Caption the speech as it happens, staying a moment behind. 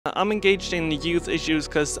I'm engaged in youth issues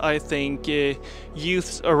because I think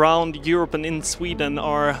youths around Europe and in Sweden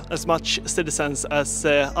are as much citizens as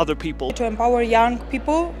other people. To empower young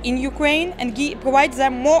people in Ukraine and provide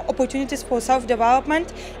them more opportunities for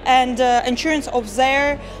self-development and assurance of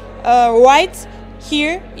their rights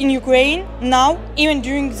here in Ukraine now, even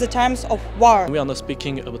during the times of war. We are now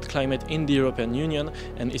speaking about climate in the European Union,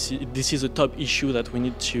 and this is a top issue that we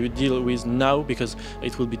need to deal with now, because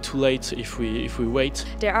it will be too late if we wait.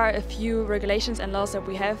 There are a few regulations and laws that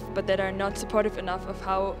we have, but that are not supportive enough of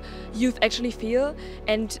how youth actually feel,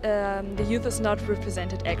 and the youth is not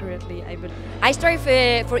represented accurately, I believe. I strive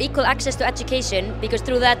for equal access to education, because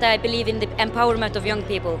through that I believe in the empowerment of young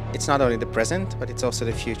people. It's not only the present, but it's also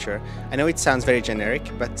the future. I know it sounds very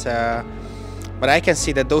generic, but I can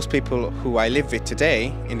see that those people who I live with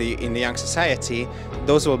today in the young society,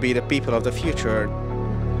 those will be the people of the future.